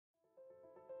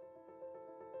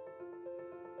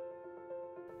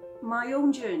my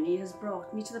own journey has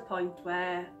brought me to the point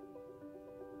where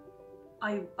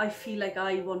I feel like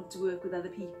I want to work with other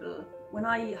people. When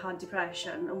I had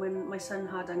depression and when my son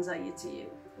had anxiety,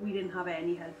 we didn't have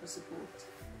any help or support.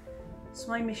 So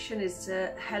my mission is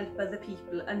to help other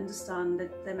people understand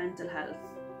their mental health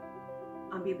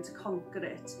and be able to conquer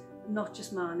it, not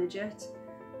just manage it.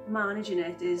 Managing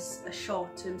it is a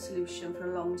short-term solution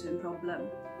for a long-term problem.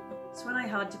 So when I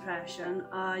had depression,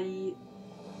 I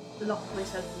locked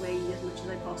myself away as much as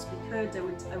I possibly could.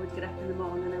 I would get up in the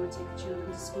morning, I would take the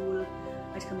children to school,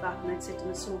 I'd come back and I'd sit on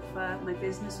the sofa. My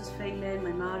business was failing,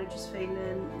 my marriage was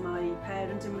failing, my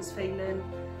parenting was failing,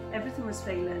 everything was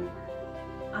failing.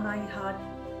 And I had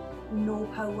no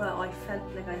power. I felt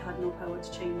like I had no power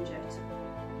to change it.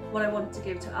 What I want to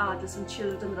give to adults and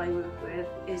children that I work with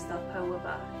is that power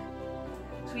back.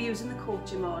 Through using the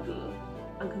coaching model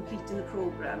and completing the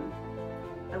programme,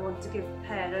 I want to give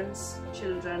parents,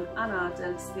 children and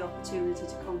adults the opportunity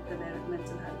to conquer their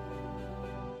mental health.